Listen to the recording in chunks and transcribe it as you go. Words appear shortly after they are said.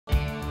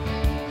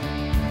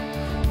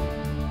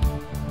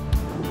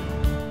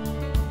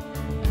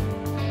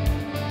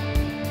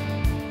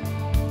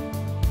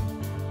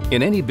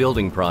In any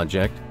building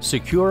project,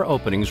 secure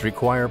openings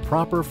require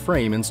proper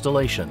frame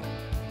installation.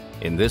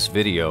 In this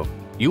video,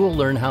 you will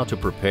learn how to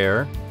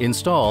prepare,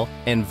 install,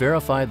 and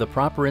verify the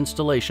proper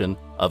installation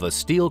of a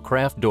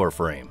Steelcraft door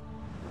frame.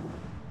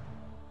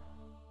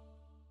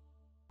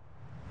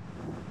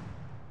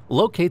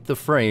 Locate the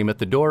frame at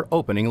the door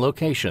opening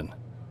location.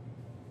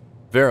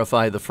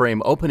 Verify the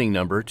frame opening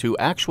number to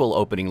actual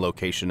opening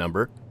location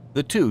number.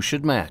 The two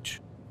should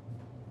match.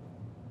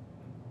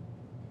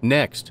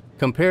 Next,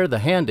 compare the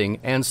handing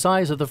and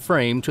size of the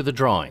frame to the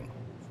drawing.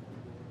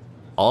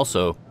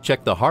 Also,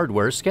 check the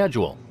hardware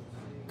schedule.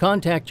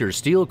 Contact your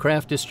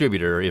Steelcraft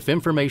distributor if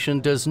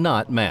information does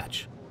not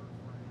match.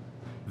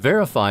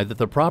 Verify that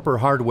the proper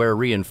hardware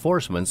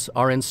reinforcements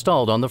are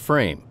installed on the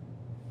frame.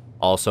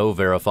 Also,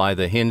 verify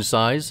the hinge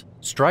size,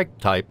 strike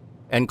type,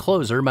 and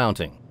closer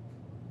mounting.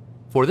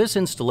 For this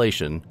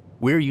installation,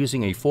 we're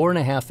using a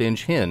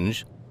 4.5-inch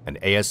hinge, an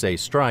ASA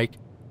strike,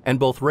 and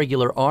both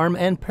regular arm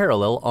and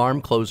parallel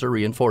arm closer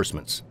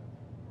reinforcements.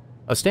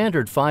 A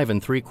standard 5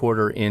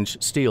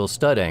 3/4-inch steel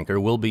stud anchor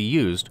will be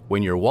used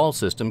when your wall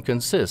system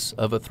consists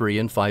of a 3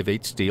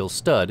 5/8 steel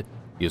stud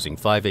using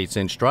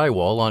 5/8-inch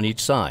drywall on each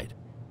side.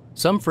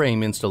 Some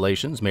frame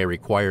installations may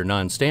require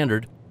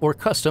non-standard or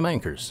custom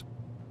anchors.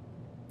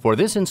 For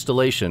this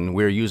installation,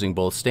 we're using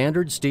both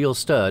standard steel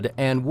stud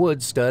and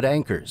wood stud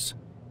anchors.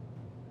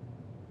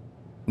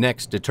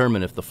 Next,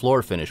 determine if the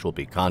floor finish will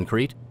be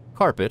concrete,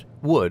 carpet,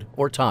 wood,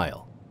 or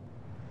tile.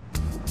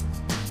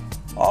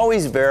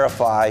 Always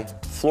verify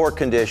floor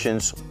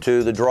conditions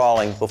to the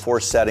drawing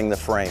before setting the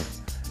frame.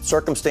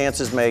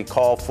 Circumstances may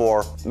call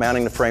for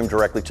mounting the frame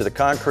directly to the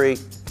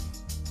concrete.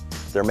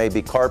 There may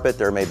be carpet,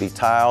 there may be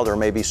tile, there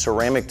may be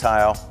ceramic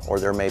tile, or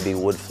there may be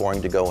wood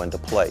flooring to go into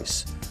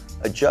place.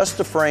 Adjust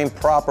the frame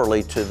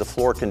properly to the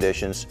floor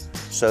conditions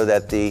so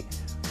that the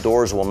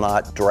doors will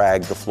not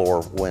drag the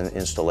floor when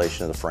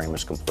installation of the frame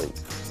is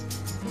complete.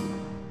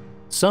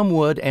 Some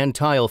wood and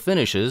tile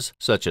finishes,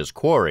 such as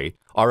quarry,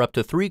 are up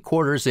to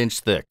 3/4 inch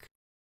thick.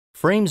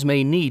 Frames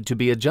may need to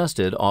be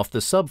adjusted off the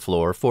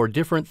subfloor for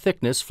different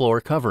thickness floor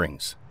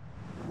coverings.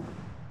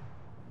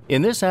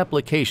 In this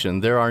application,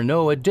 there are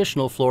no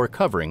additional floor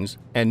coverings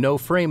and no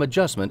frame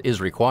adjustment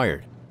is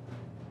required.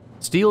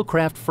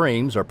 Steelcraft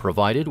frames are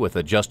provided with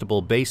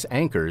adjustable base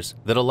anchors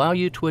that allow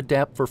you to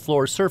adapt for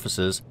floor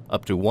surfaces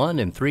up to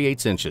 1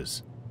 3/8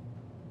 inches.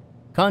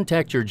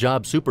 Contact your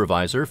job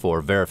supervisor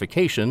for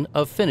verification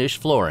of finished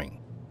flooring.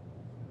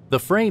 The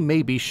frame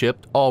may be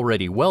shipped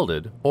already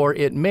welded, or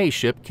it may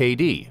ship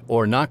KD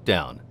or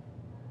knockdown.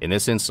 In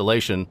this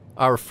installation,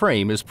 our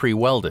frame is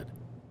pre-welded.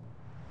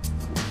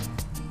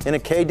 In a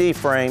KD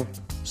frame,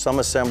 some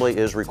assembly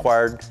is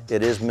required.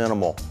 It is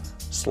minimal.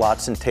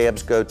 Slots and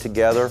tabs go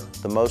together.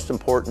 The most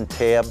important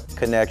tab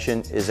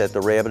connection is at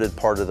the rabbeted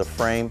part of the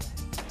frame,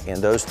 and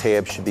those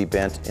tabs should be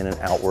bent in an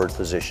outward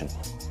position.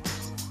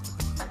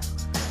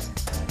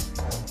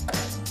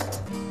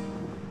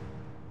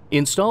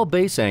 Install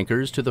base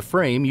anchors to the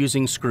frame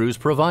using screws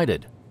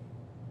provided.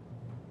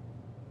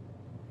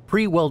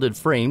 Pre-welded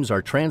frames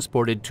are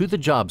transported to the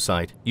job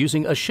site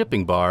using a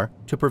shipping bar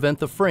to prevent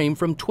the frame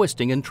from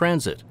twisting in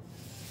transit.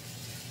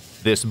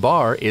 This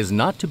bar is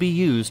not to be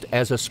used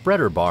as a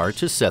spreader bar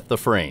to set the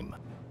frame.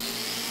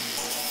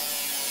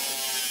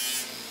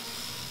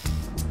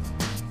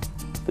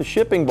 The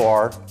shipping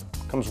bar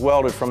comes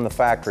welded from the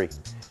factory.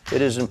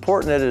 It is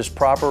important that it is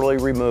properly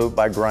removed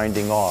by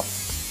grinding off.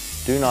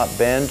 Do not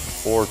bend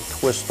or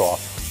twist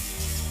off.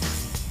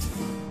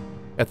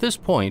 At this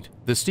point,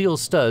 the steel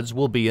studs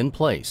will be in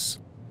place,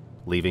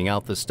 leaving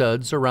out the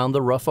studs around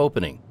the rough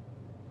opening.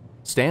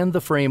 Stand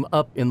the frame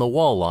up in the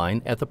wall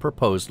line at the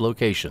proposed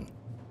location.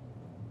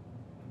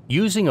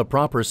 Using a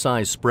proper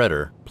size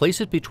spreader,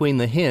 place it between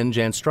the hinge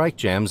and strike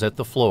jambs at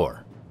the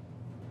floor.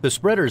 The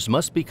spreaders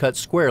must be cut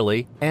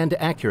squarely and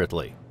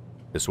accurately.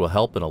 This will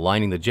help in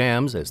aligning the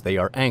jambs as they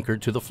are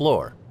anchored to the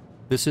floor.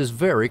 This is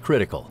very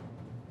critical.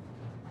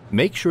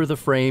 Make sure the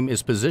frame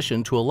is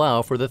positioned to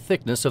allow for the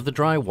thickness of the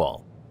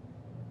drywall.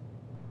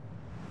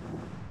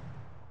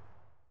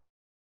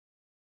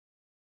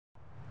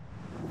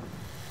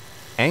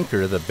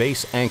 Anchor the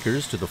base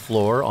anchors to the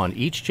floor on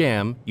each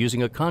jamb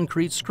using a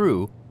concrete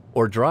screw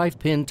or drive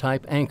pin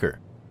type anchor.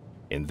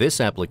 In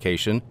this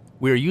application,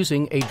 we are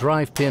using a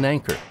drive pin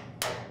anchor.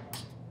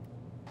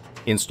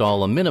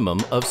 Install a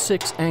minimum of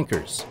 6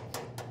 anchors.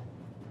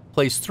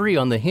 Place 3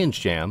 on the hinge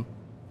jamb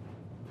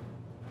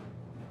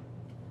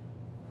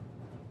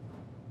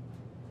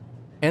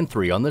and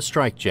 3 on the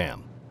strike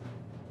jamb.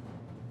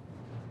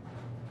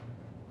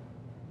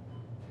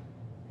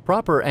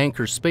 Proper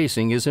anchor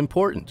spacing is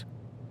important.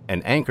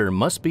 An anchor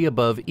must be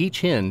above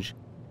each hinge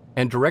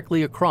and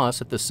directly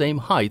across at the same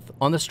height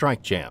on the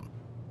strike jamb.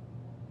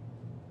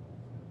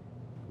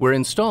 We're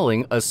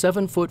installing a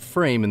 7-foot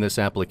frame in this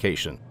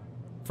application.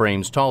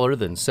 Frames taller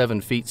than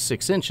 7 feet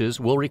 6 inches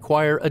will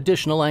require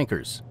additional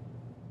anchors.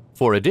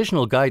 For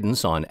additional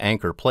guidance on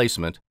anchor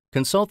placement,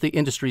 consult the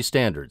industry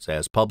standards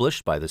as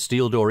published by the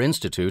Steel Door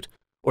Institute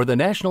or the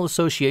National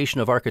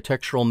Association of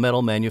Architectural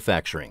Metal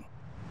Manufacturing.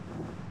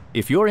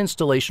 If your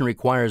installation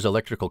requires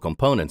electrical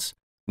components,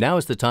 now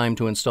is the time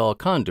to install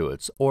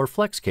conduits or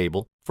flex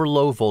cable for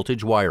low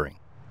voltage wiring.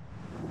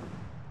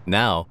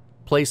 Now,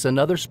 place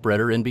another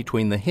spreader in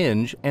between the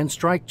hinge and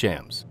strike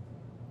jambs.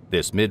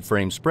 This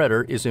mid-frame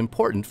spreader is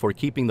important for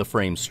keeping the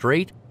frame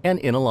straight and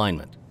in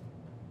alignment.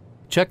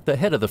 Check the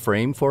head of the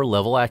frame for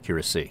level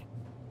accuracy.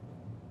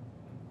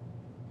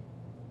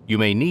 You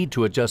may need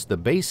to adjust the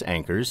base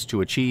anchors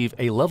to achieve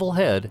a level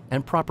head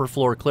and proper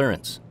floor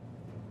clearance.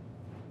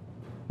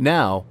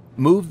 Now,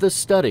 move the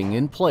studding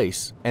in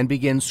place and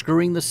begin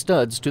screwing the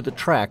studs to the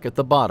track at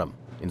the bottom,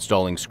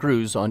 installing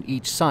screws on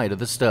each side of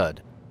the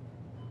stud.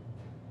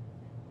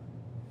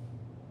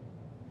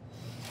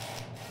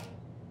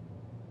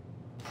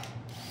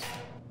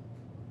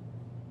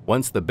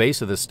 Once the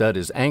base of the stud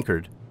is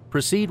anchored,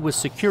 proceed with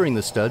securing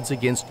the studs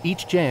against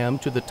each jamb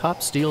to the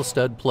top steel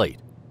stud plate.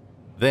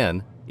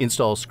 Then,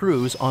 install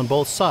screws on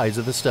both sides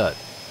of the stud.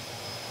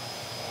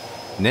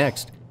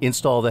 Next,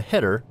 install the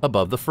header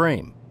above the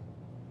frame.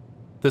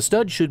 The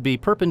stud should be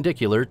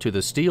perpendicular to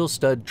the steel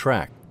stud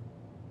track.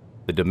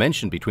 The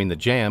dimension between the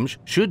jambs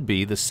should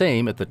be the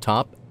same at the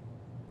top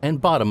and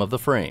bottom of the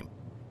frame.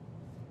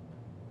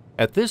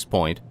 At this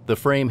point, the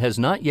frame has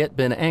not yet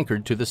been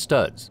anchored to the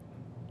studs.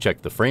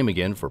 Check the frame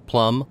again for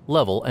plumb,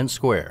 level, and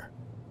square.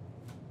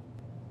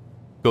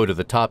 Go to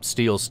the top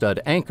steel stud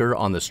anchor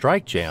on the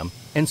strike jamb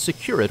and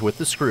secure it with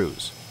the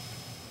screws.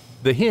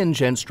 The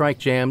hinge and strike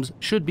jambs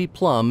should be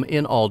plumb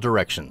in all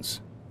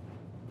directions.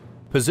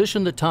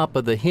 Position the top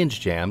of the hinge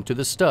jamb to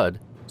the stud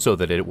so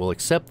that it will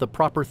accept the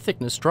proper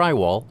thickness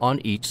drywall on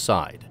each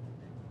side.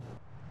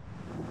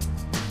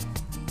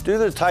 Due to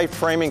the tight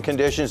framing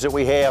conditions that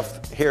we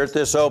have here at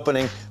this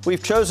opening,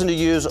 we've chosen to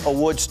use a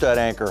wood stud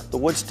anchor. The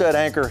wood stud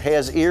anchor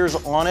has ears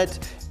on it,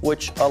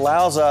 which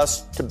allows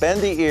us to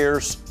bend the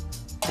ears,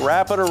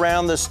 wrap it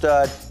around the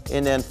stud,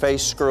 and then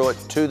face screw it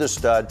to the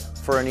stud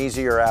for an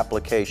easier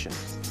application.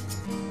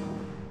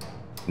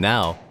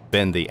 Now,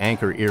 bend the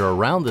anchor ear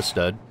around the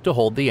stud to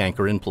hold the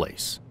anchor in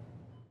place.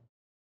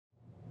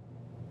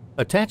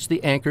 Attach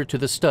the anchor to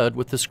the stud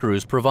with the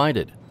screws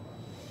provided.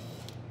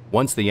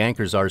 Once the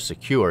anchors are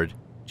secured,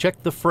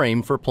 check the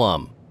frame for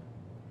plumb.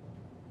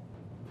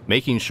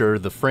 Making sure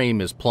the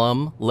frame is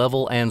plumb,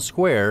 level, and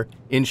square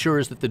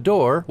ensures that the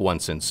door,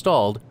 once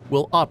installed,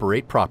 will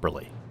operate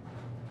properly.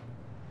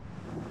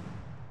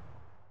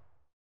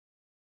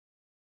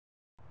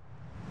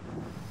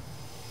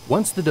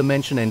 Once the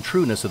dimension and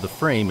trueness of the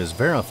frame is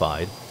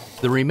verified,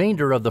 the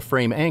remainder of the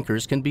frame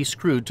anchors can be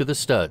screwed to the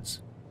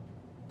studs.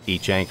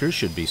 Each anchor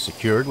should be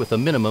secured with a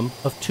minimum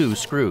of 2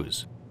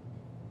 screws.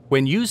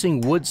 When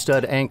using wood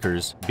stud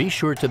anchors, be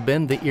sure to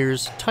bend the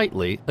ears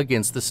tightly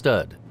against the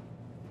stud.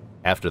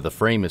 After the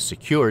frame is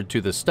secured to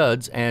the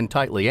studs and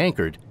tightly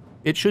anchored,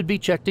 it should be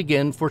checked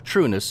again for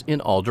trueness in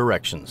all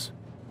directions.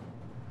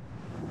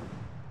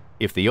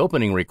 If the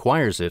opening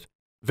requires it,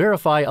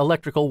 verify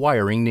electrical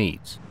wiring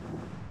needs.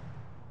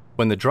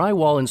 When the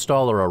drywall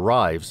installer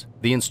arrives,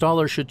 the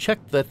installer should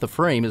check that the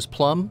frame is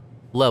plumb,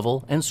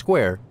 level, and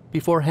square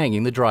before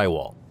hanging the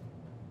drywall.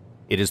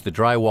 It is the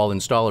drywall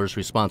installer's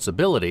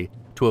responsibility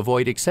to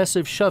avoid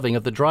excessive shoving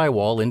of the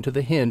drywall into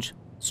the hinge,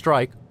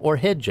 strike, or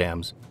head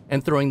jambs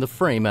and throwing the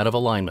frame out of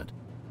alignment.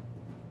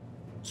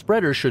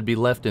 Spreaders should be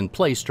left in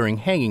place during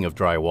hanging of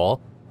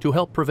drywall to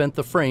help prevent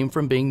the frame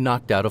from being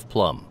knocked out of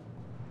plumb.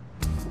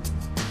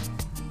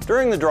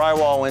 During the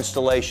drywall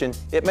installation,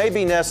 it may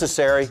be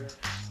necessary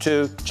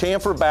to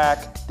chamfer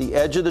back the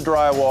edge of the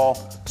drywall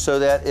so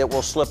that it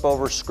will slip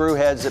over screw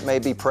heads that may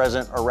be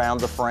present around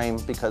the frame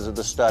because of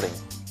the studding.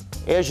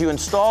 As you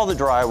install the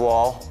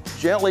drywall,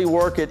 gently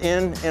work it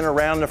in and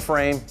around the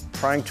frame,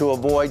 trying to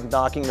avoid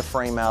knocking the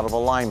frame out of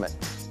alignment.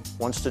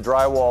 Once the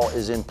drywall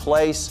is in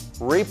place,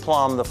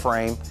 replumb the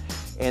frame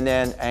and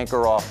then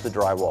anchor off the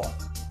drywall.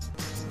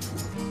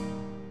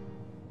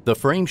 The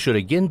frame should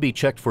again be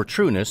checked for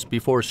trueness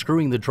before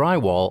screwing the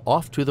drywall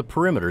off to the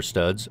perimeter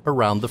studs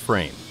around the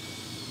frame.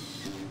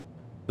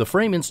 The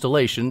frame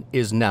installation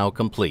is now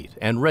complete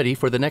and ready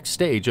for the next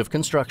stage of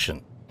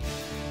construction.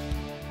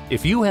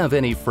 If you have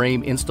any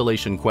frame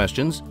installation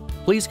questions,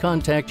 please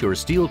contact your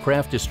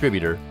Steelcraft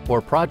distributor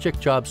or project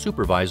job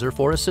supervisor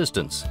for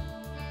assistance.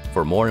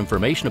 For more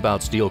information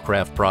about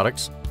Steelcraft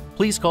products,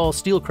 please call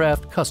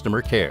Steelcraft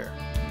Customer Care.